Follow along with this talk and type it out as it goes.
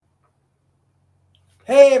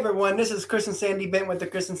Hey everyone, this is Chris and Sandy Bent with the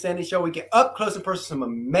Chris and Sandy Show. We get up close and personal some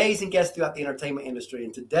amazing guests throughout the entertainment industry.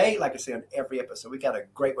 And today, like I say on every episode, we got a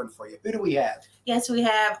great one for you. Who do we have? Yes, we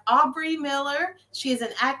have Aubrey Miller. She is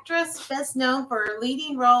an actress best known for her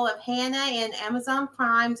leading role of Hannah in Amazon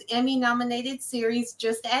Prime's Emmy-nominated series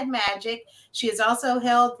Just Add Magic. She has also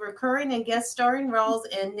held recurring and guest starring roles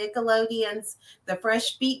in Nickelodeon's The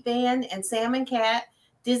Fresh Beat Band and Sam and Cat,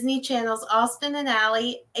 Disney Channel's Austin and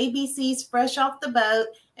Ally, ABC's Fresh Off the Boat,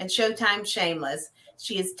 and Showtime's Shameless.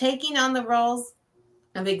 She is taking on the roles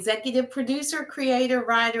of executive producer, creator,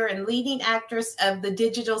 writer, and leading actress of the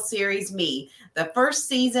digital series Me. The first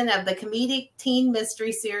season of the comedic teen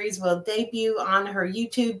mystery series will debut on her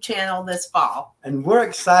YouTube channel this fall. And we're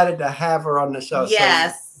excited to have her on the show.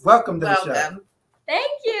 Yes. So welcome to the show.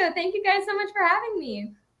 Thank you. Thank you guys so much for having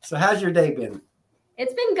me. So how's your day been?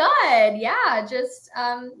 It's been good. Yeah, just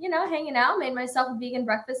hanging out. Made myself a vegan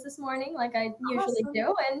breakfast this morning like I usually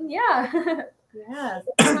do. And yeah. Yes.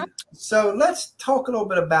 So let's talk a little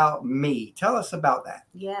bit about Me. Tell us about that.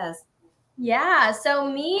 Yes. Yeah. So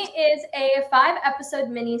Me is a 5-episode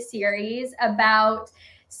miniseries about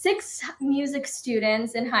 6 music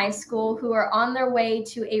students in high school who are on their way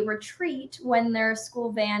to a retreat when their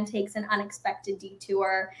school van takes an unexpected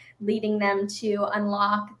detour, leading them to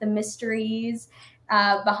unlock the mysteries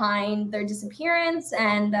behind their disappearance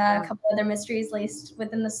and a couple other mysteries laced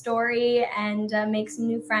within the story, and make some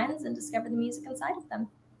new friends and discover the music inside of them.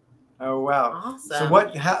 Oh wow! Awesome.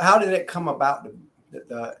 So how did it come about,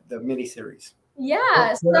 the miniseries?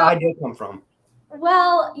 Yeah. Where did the idea come from?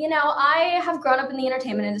 Well, I have grown up in the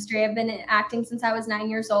entertainment industry. I've been acting since I was 9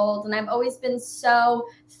 years old, and I've always been so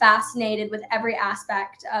fascinated with every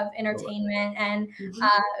aspect of entertainment. And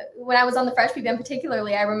when I was on the Fresh Beat Band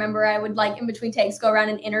particularly, I remember I would, like, in between takes, go around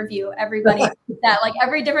and interview everybody that, like,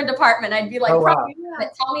 every different department. I'd be like,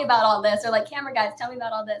 tell me about all this, or like, camera guys, tell me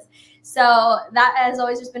about all this. So that has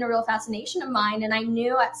always just been a real fascination of mine. And I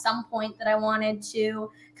knew at some point that I wanted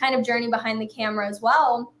to kind of journey behind the camera as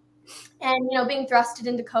well. And, being thrusted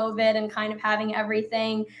into COVID and kind of having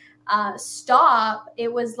everything stop,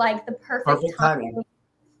 it was like the perfect time.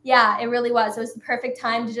 Yeah, it really was. It was the perfect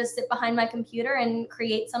time to just sit behind my computer and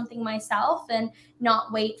create something myself and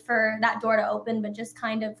not wait for that door to open, but just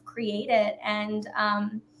kind of create it. And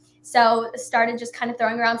so started just kind of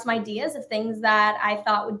throwing around some ideas of things that I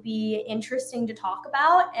thought would be interesting to talk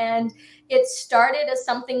about. And it started as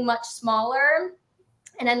something much smaller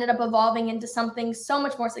and ended up evolving into something so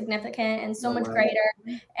much more significant and so much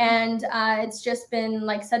greater. And it's just been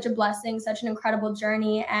like such a blessing, such an incredible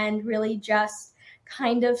journey, and really just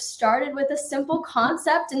kind of started with a simple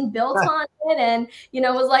concept and built on it, and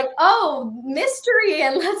was like, oh, mystery,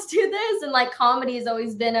 and let's do this. And like, comedy has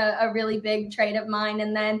always been a really big trait of mine,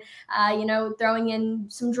 and then throwing in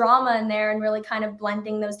some drama in there and really kind of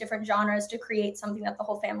blending those different genres to create something that the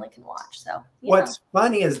whole family can watch. So what's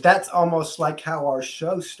funny is that's almost like how our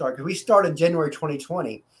show started. We started January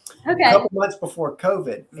 2020, a couple months before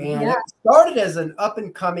COVID, and it started as an up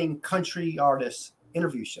and coming country artist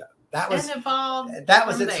interview show. That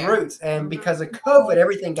was its roots. And because of COVID,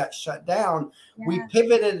 everything got shut down. Yeah. We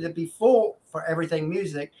pivoted to be full for everything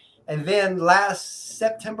music. And then last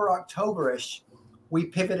September, October-ish, we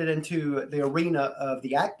pivoted into the arena of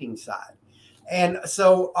the acting side. And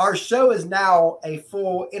so our show is now a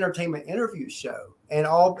full entertainment interview show. And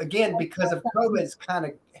all, again, because of COVID, it's kind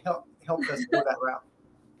of helped us go that route.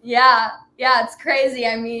 Yeah, it's crazy.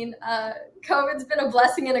 I mean, COVID's been a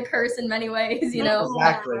blessing and a curse in many ways,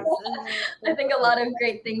 Exactly. I think a lot of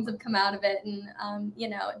great things have come out of it, and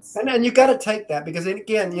it's and you got to take that, because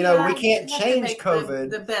again, we can't change COVID,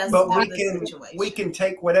 the best, but we can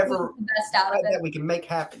take whatever the best out of it that we can make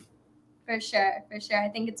happen. For sure. I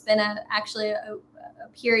think it's been actually a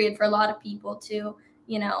period for a lot of people to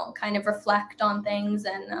kind of reflect on things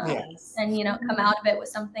and come out of it with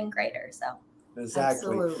something greater. So. Exactly.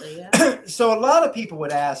 Absolutely. Yeah. So a lot of people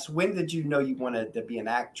would ask, when did you know you wanted to be an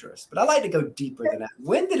actress? But I like to go deeper than that.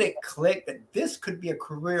 When did it click that this could be a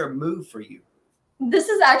career move for you? This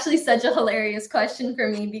is actually such a hilarious question for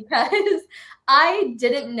me, because I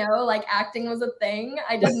didn't know like acting was a thing.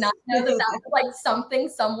 I did not know that was like something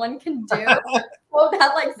someone can do. Oh,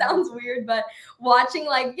 that like sounds weird, but watching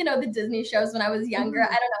like, the Disney shows when I was younger, I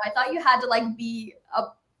don't know. I thought you had to like be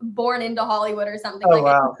born into Hollywood or something.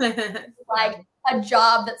 Like a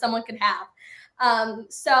job that someone could have.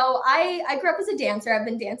 So I grew up as a dancer. I've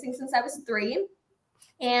been dancing since I was 3.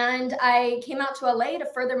 And I came out to LA to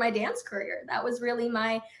further my dance career. That was really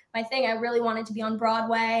my thing. I really wanted to be on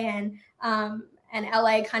Broadway, and and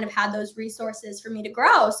LA kind of had those resources for me to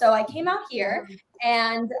grow. So I came out here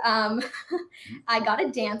and I got a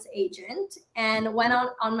dance agent and went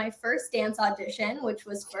on my first dance audition, which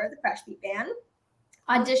was for the Fresh Beat Band.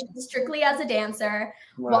 Auditioned strictly as a dancer,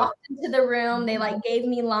 walked into the room. They like gave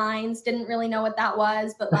me lines, didn't really know what that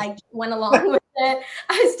was, but like went along with it.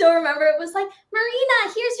 I still remember it was like,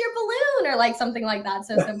 Marina, here's your balloon, or like something like that.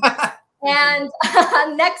 So simple. And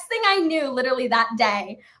next thing I knew, literally that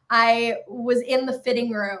day, I was in the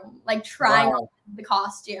fitting room, like trying on the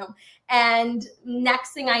costume. And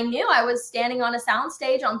next thing I knew, I was standing on a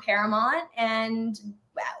soundstage on Paramount and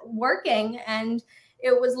working. And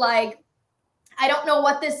it was like, I don't know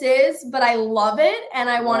what this is, but I love it. And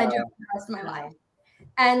I want to do it for the rest of my life.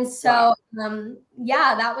 And so,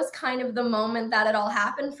 that was kind of the moment that it all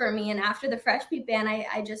happened for me. And after the Fresh Beat Band,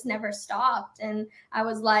 I just never stopped. And I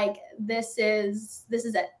was like, this is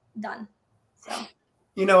it, done. So.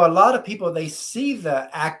 You know, a lot of people, they see the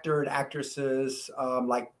actor and actresses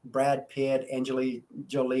like Brad Pitt, Angelina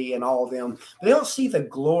Jolie, and all of them. But they don't see the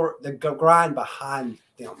grind behind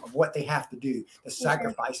them of what they have to do, the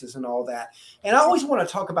sacrifices and all that. And I always want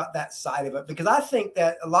to talk about that side of it because I think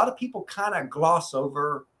that a lot of people kind of gloss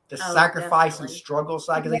over the sacrifice and struggle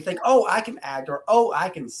side because they think, oh, I can act, or oh, I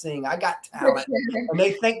can sing, I got talent. And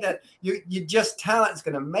they think that you just talent is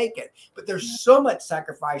going to make it. But there's so much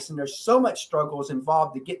sacrifice and there's so much struggles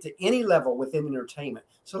involved to get to any level within entertainment.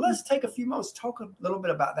 So let's take a few moments to talk a little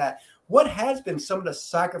bit about that. What has been some of the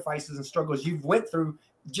sacrifices and struggles you've went through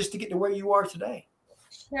just to get to where you are today?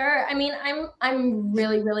 Sure. I mean, I'm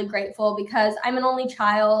really, really grateful because I'm an only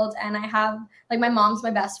child and I have, like, my mom's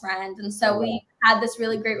my best friend. And so we had this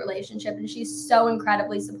really great relationship and she's so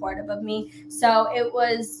incredibly supportive of me. So it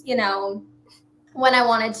was, you know, when I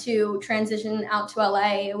wanted to transition out to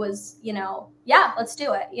LA, it was, you know, let's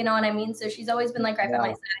do it. You know what I mean? So she's always been like right by my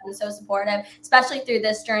side and so supportive, especially through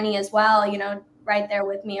this journey as well, you know, right there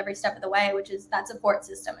with me every step of the way, which is that support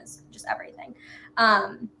system is just everything.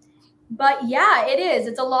 But yeah, it is.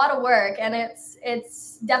 It's a lot of work and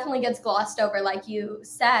it's definitely gets glossed over, like you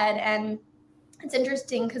said. And it's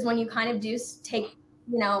interesting because when you kind of do take,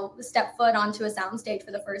 you know, step foot onto a soundstage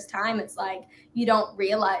for the first time, it's like you don't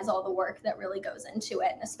realize all the work that really goes into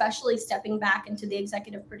it. And especially stepping back into the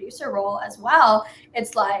executive producer role as well,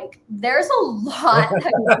 it's like there's a lot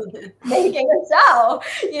making a show,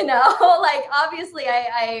 you know, like obviously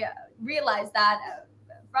I realized that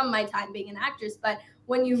from my time being an actress, but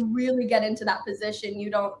when you really get into that position, you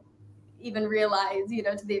don't even realize, you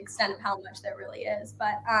know, to the extent of how much there really is.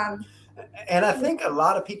 But and I think a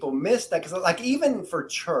lot of people miss that because, like, even for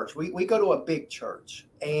church, we go to a big church,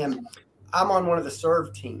 and I'm on one of the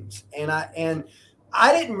serve teams, and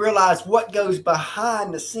I didn't realize what goes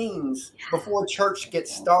behind the scenes before church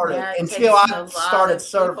gets started until I started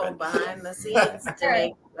serving. Behind the scenes to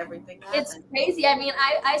make everything happen. It's crazy. I mean,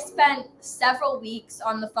 I spent several weeks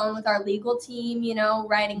on the phone with our legal team, you know,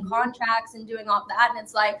 writing contracts and doing all that. And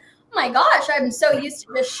it's like, oh my gosh, I'm so used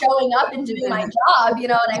to just showing up and doing my job. You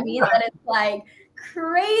know what I mean? That it's like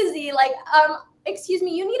crazy. Like, excuse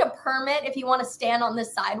me, you need a permit if you want to stand on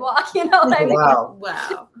this sidewalk. You know what I mean?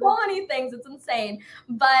 Wow. So many things. It's insane.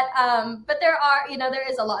 But there are, you know, there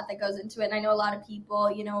is a lot that goes into it. And I know a lot of people,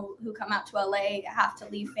 you know, who come out to LA have to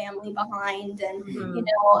leave family behind. And, you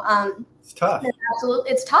know, it's tough.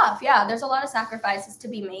 It's tough. Yeah. There's a lot of sacrifices to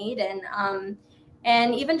be made.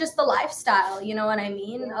 And even just the lifestyle, you know what I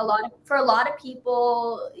mean? For a lot of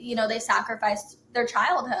people, you know, they sacrificed their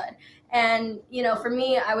childhood. And, you know, for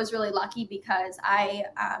me, I was really lucky because I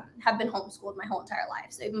have been homeschooled my whole entire life.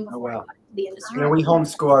 So even before I got into the industry. You know, we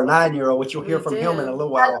homeschool our 9-year-old, which you'll hear from him in a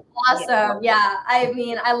little while. That's awesome. Yeah. I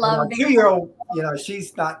mean, I love my 2-year-old, you know,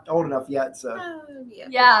 she's not old enough yet. So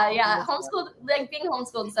yeah. Homeschooled, like being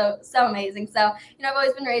homeschooled, so amazing. So, you know, I've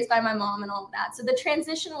always been raised by my mom and all of that. So the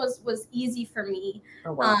transition was easy for me.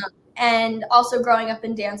 Oh, wow. And also growing up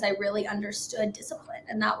in dance, I really understood discipline.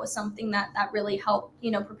 And that was something that really helped,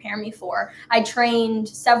 you know, prepare me for. I trained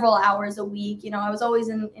several hours a week. You know, I was always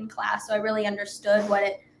in class. So I really understood what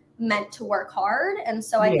it meant to work hard. And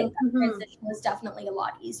so I think that transition was definitely a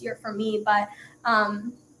lot easier for me. But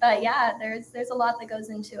yeah, there's a lot that goes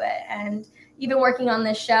into it. And even working on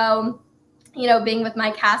this show, you know, being with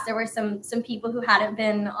my cast, there were some people who hadn't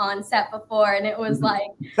been on set before, and it was like,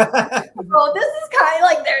 oh, this is kind of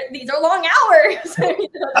like these are long hours. You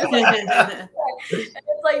know,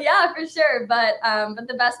 it's like, yeah, for sure. But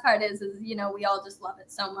the best part is, you know, we all just love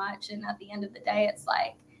it so much, and at the end of the day, it's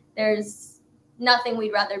like there's nothing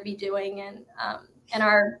we'd rather be doing, and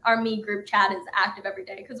our me group chat is active every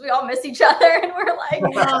day because we all miss each other, and we're like,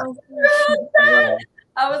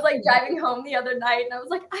 I was like driving home the other night and I was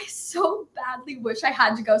like, I so badly wish I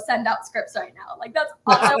had to go send out scripts right now. Like that's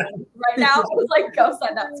all I want right now. I was like, go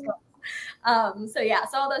send out scripts.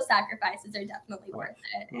 So all those sacrifices are definitely worth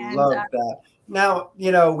it. And, love that. Now,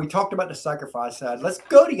 we talked about the sacrifice side. Let's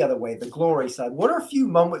go the other way, the glory side. What are a few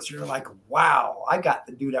moments you're like, wow, I got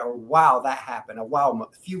to do that, or wow, that happened? A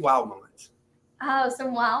few wow moments. Oh,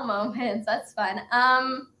 some wow moments. That's fun.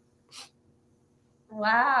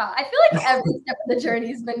 Wow. I feel like every step of the journey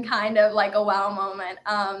has been kind of like a wow moment.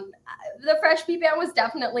 The Fresh Pea Band was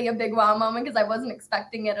definitely a big wow moment because I wasn't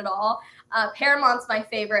expecting it at all. Paramount's my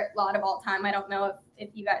favorite lot of all time. I don't know if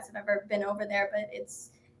you guys have ever been over there, but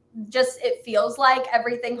it feels like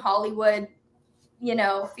everything Hollywood,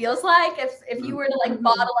 feels like. If you were to like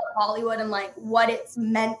bottle up Hollywood and like what it's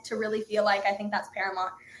meant to really feel like, I think that's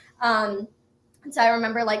Paramount. And so I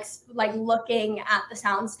remember like looking at the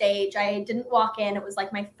sound stage. I didn't walk in. It was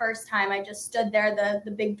like my first time. I just stood there. The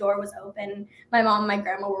big door was open. My mom and my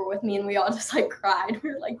grandma were with me and we all just like cried.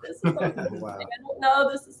 We were like, this is so wow. I don't know.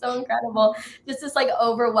 This is so incredible. Just this like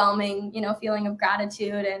overwhelming, feeling of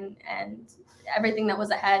gratitude and everything that was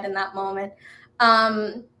ahead in that moment.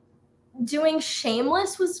 Doing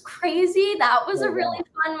Shameless was crazy. That was a really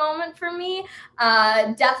fun moment for me.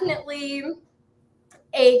 Definitely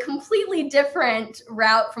a completely different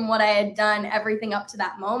route from what I had done everything up to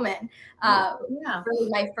that moment. Really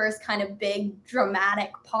my first kind of big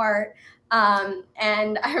dramatic part.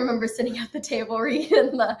 And I remember sitting at the table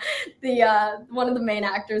reading the one of the main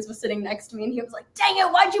actors was sitting next to me and he was like, dang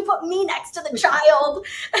it, why'd you put me next to the child?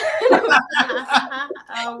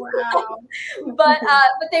 Oh, wow. But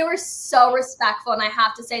they were so respectful. And I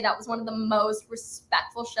have to say that was one of the most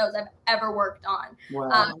respectful shows I've ever worked on.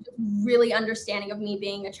 Wow. Really understanding of me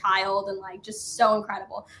being a child and like just so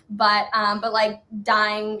incredible. But like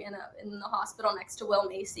dying in the hospital next to Will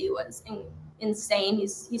Macy was insane.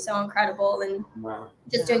 He's so incredible, and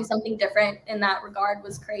just doing something different in that regard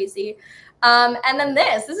was crazy. And then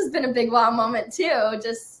this has been a big wow moment too.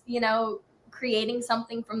 Just creating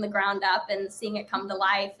something from the ground up and seeing it come to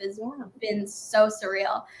life has been so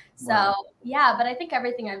surreal. So but I think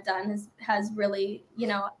everything I've done has really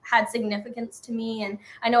had significance to me. And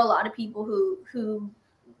I know a lot of people who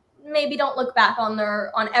maybe don't look back on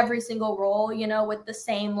every single role with the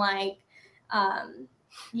same like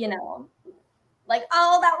like,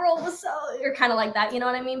 oh, that role was or kind of like that, you know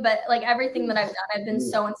what I mean? But like everything that I've done, I've been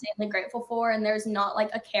so insanely grateful for. And there's not like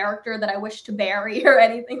a character that I wish to bury or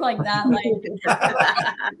anything like that. Like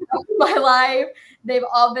my life, they've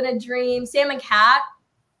all been a dream. Sam and Cat,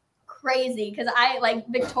 crazy, because I like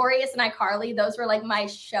Victorious and iCarly. Those were like my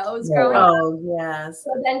shows growing up. Oh, yes. So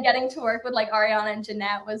then getting to work with like Ariana and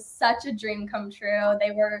Jeanette was such a dream come true. They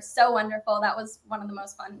were so wonderful. That was one of the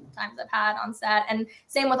most fun times I've had on set. And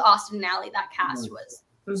same with Austin and Allie. That cast was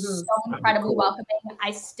so incredibly welcoming. I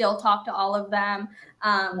still talk to all of them.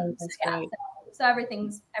 So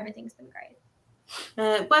everything's been great.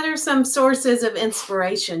 What are some sources of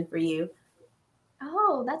inspiration for you?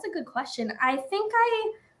 Oh, that's a good question. I think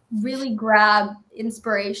I really grab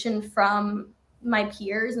inspiration from my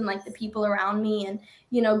peers and like the people around me. And,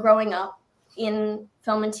 growing up in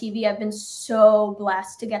film and TV, I've been so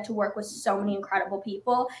blessed to get to work with so many incredible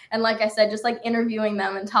people. And like I said, just like interviewing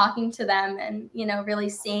them and talking to them and, really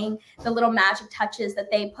seeing the little magic touches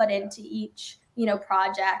that they put into each,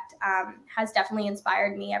 project has definitely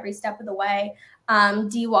inspired me every step of the way.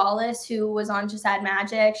 Dee Wallace, who was on Just Add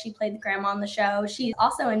Magic, she played the grandma on the show. She's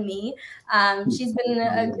also in Me. She's been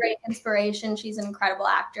a great inspiration. She's an incredible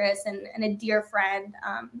actress and a dear friend.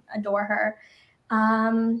 Adore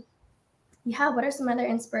her. What are some other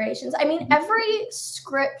inspirations? I mean, every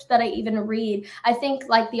script that I even read, I think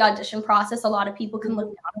like the audition process, a lot of people can look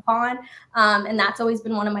down upon. And that's always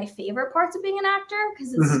been one of my favorite parts of being an actor,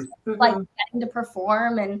 because it's like getting to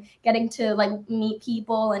perform and getting to like meet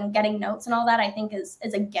people and getting notes and all that, I think is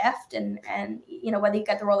a gift. And whether you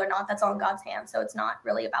get the role or not, that's all in God's hands. So it's not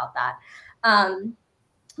really about that.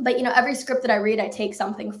 But, every script that I read, I take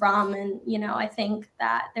something from. And, I think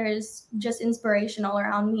that there's just inspiration all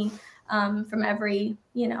around me. From every,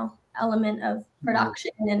 element of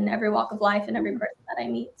production and every walk of life and every person that I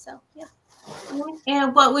meet. So, yeah.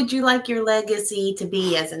 And what would you like your legacy to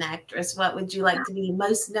be as an actress? What would you like to be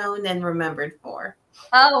most known and remembered for?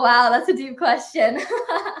 Oh, wow. That's a deep question.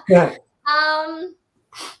 Yeah.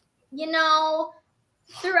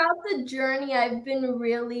 Throughout the journey, I've been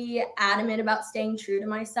really adamant about staying true to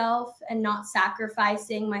myself and not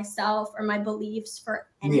sacrificing myself or my beliefs for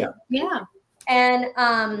anything. Yeah.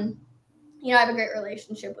 And you know, I have a great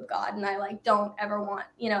relationship with God, and I like don't ever want,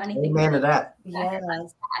 you know, anything. Amen to that.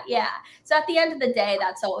 Yeah. So at the end of the day,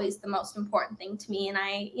 that's always the most important thing to me. And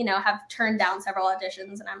I, you know, have turned down several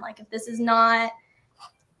auditions, and I'm like, if this is not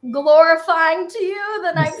glorifying to you,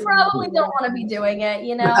 then I probably don't want to be doing it,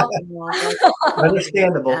 you know.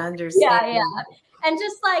 Understandable. Yeah. And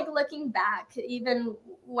just like looking back, even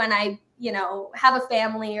when I, you know, have a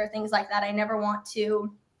family or things like that, I never want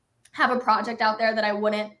to have a project out there that I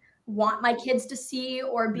wouldn't want my kids to see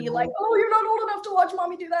or be like, oh, you're not old enough to watch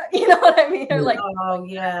mommy do that. You know what I mean? Or like, oh,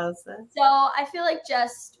 yes. So I feel like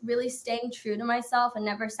just really staying true to myself and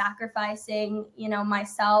never sacrificing, you know,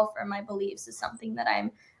 myself or my beliefs is something that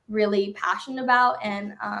I'm really passionate about,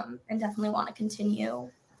 and definitely want to continue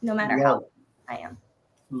no matter how I am.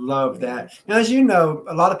 Love that. Now, as you know,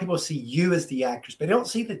 a lot of people see you as the actress, but they don't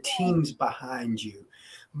see the teams behind you.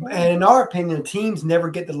 And in our opinion, the teams never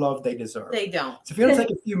get the love they deserve. They don't. So if you want to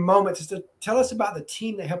take a few moments just to tell us about the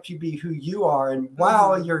team that helped you be who you are. And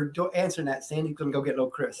while you're answering that, Sandy's going to go get little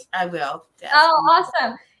Chris. I will. Oh,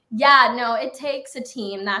 awesome. Yeah, no, it takes a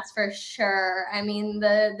team, that's for sure. I mean,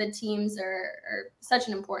 the teams are such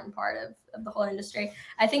an important part of the whole industry.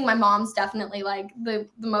 I think my mom's definitely like the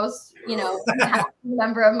most, you know,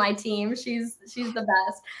 member of my team. She's the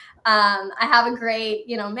best. I have a great,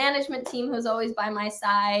 you know, management team who's always by my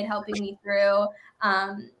side, helping me through.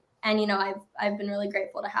 And, you know, I've been really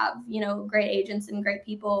grateful to have, you know, great agents and great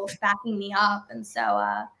people backing me up. And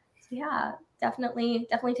so yeah, definitely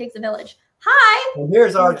takes a village. Hi. Well,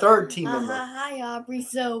 here's our third team member. Hi, Aubrey.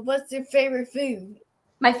 So what's your favorite food?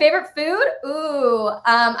 My favorite food? Ooh,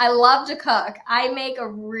 I love to cook. I make a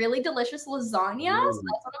really delicious lasagna. So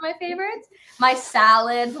that's one of my favorites. My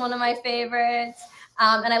salad's one of my favorites.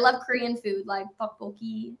 And I love Korean food like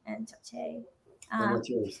tteokbokki and japchae. What's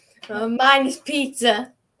yours? Mine is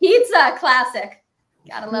pizza. Pizza, classic.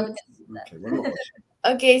 Gotta love a good pizza.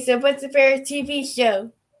 Okay, so what's your favorite TV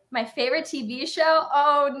show? My favorite TV show?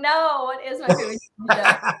 Oh no, what is my favorite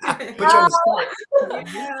TV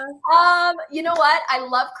show? You know what? I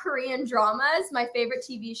love Korean dramas. My favorite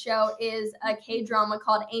TV show is a K-drama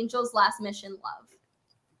called Angel's Last Mission Love.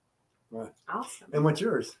 Right. Awesome. And what's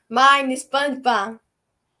yours? Mine is SpongeBob.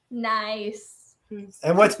 Nice.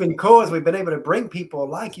 And what's been cool is we've been able to bring people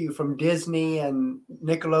like you from Disney and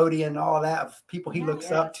Nickelodeon, all that, of people he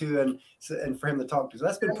looks up to and for him to talk to. So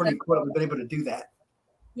that's been pretty cool that we've been able to do that.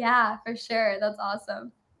 Yeah, for sure. That's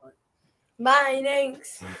awesome. Bye,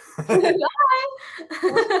 thanks. Bye.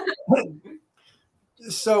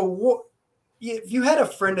 So if you had a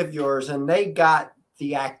friend of yours and they got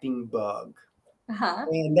the acting bug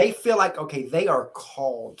and they feel like, okay, they are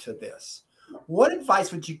called to this, what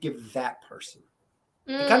advice would you give that person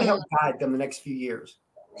to kind of help guide them the next few years?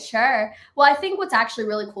 Sure. Well, I think what's actually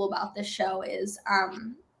really cool about this show is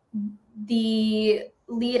the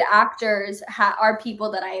lead actors are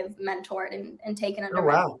people that I have mentored and taken under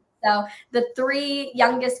my wing. So the 3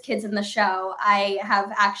 youngest kids in the show, I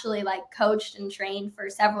have actually like coached and trained for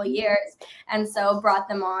several years, and so brought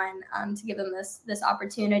them on to give them this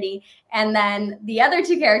opportunity. And then the other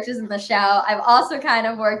 2 characters in the show, I've also kind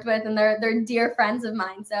of worked with, and they're dear friends of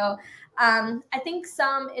mine. So I think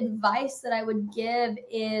some advice that I would give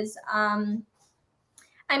is, I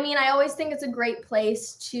mean, I always think it's a great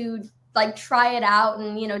place to like try it out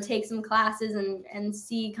and, you know, take some classes and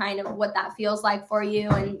see kind of what that feels like for you,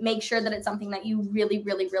 and make sure that it's something that you really,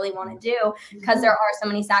 really, really want to do, because there are so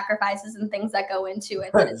many sacrifices and things that go into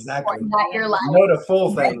it. That it's important that you're like, the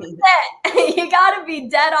full thing. You got to be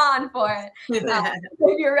dead on for it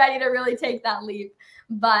if you're ready to really take that leap.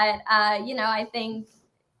 But, you know, I think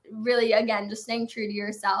really, again, just staying true to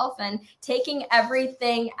yourself and taking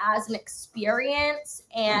everything as an experience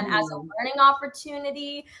and as a learning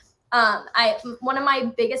opportunity. One of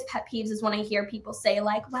my biggest pet peeves is when I hear people say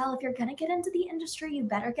like, well, if you're going to get into the industry, you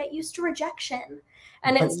better get used to rejection.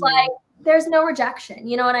 And it's like, there's no rejection.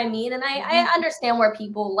 You know what I mean? And I understand where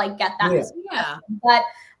people like get that.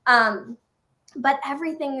 But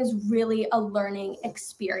everything is really a learning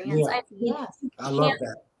experience. I love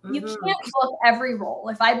that. You can't book every role.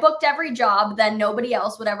 If I booked every job, then nobody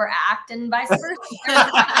else would ever act, and vice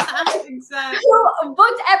versa. Exactly. Who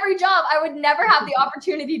booked every job, I would never have the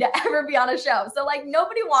opportunity to ever be on a show. So like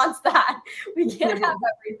nobody wants that. We can't have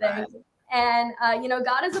everything. And you know,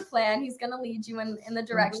 God has a plan. He's going to lead you in the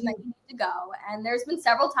direction that you need to go. And there's been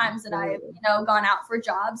several times that I've, you know, gone out for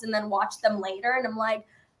jobs and then watched them later, and I'm like,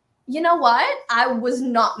 you know what? I was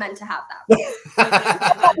not meant to have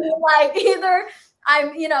that. Like either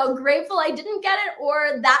I'm, you know, grateful I didn't get it,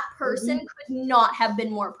 or that person could not have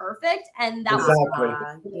been more perfect. And that was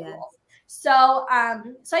So I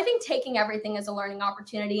think taking everything as a learning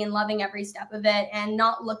opportunity and loving every step of it and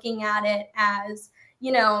not looking at it as,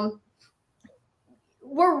 you know,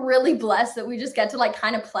 we're really blessed that we just get to like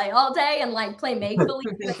kind of play all day and like play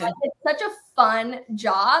make-believe. It's such a fun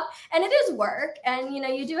job, and it is work. And, you know,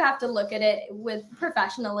 you do have to look at it with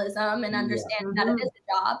professionalism and understand that it is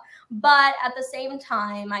a job. But at the same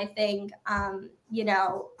time, I think, you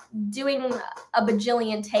know, doing a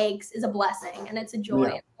bajillion takes is a blessing and it's a joy.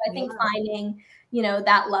 So I think finding, you know,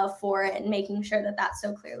 that love for it and making sure that that's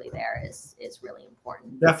so clearly there is really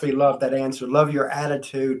important. Definitely love that answer. Love your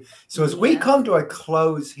attitude. So as we come to a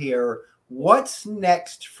close here, what's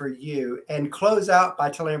next for you? And close out by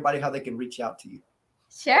telling everybody how they can reach out to you.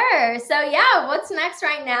 Sure. So yeah, what's next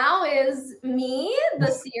right now is Me, the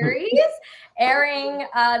series, airing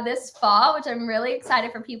this fall, which I'm really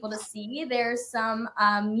excited for people to see. There's some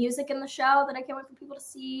music in the show that I can't wait for people to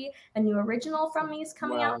see. A new original from me is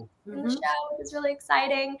coming out in the show, which is really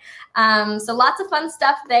exciting. So lots of fun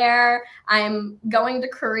stuff there. I'm going to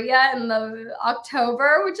Korea in the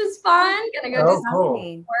October, which is fun. Gonna go do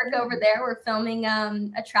some work over there. We're filming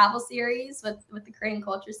a travel series with the Korean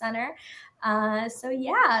Culture Center. So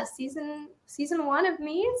yeah, season 1 of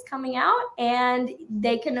Me is coming out, and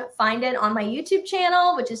they can find it on my YouTube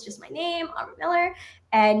channel, which is just my name, Aubrey Miller.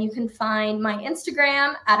 And you can find my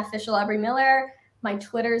Instagram at official Aubrey Miller. My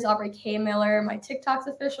Twitter is Aubrey K Miller. My TikTok's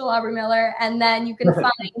official Aubrey Miller. And then you can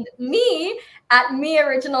find me at Me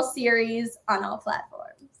Original Series on all platforms.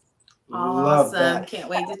 Awesome. That. Can't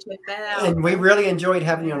wait to check that out. And we really enjoyed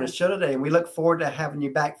having you on the show today, and we look forward to having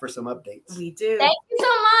you back for some updates. We do. Thank you so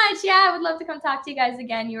much. Yeah, I would love to come talk to you guys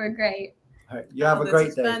again. You were great. All right. You have a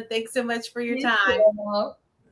great day. Fun. Thanks so much for your time. Too.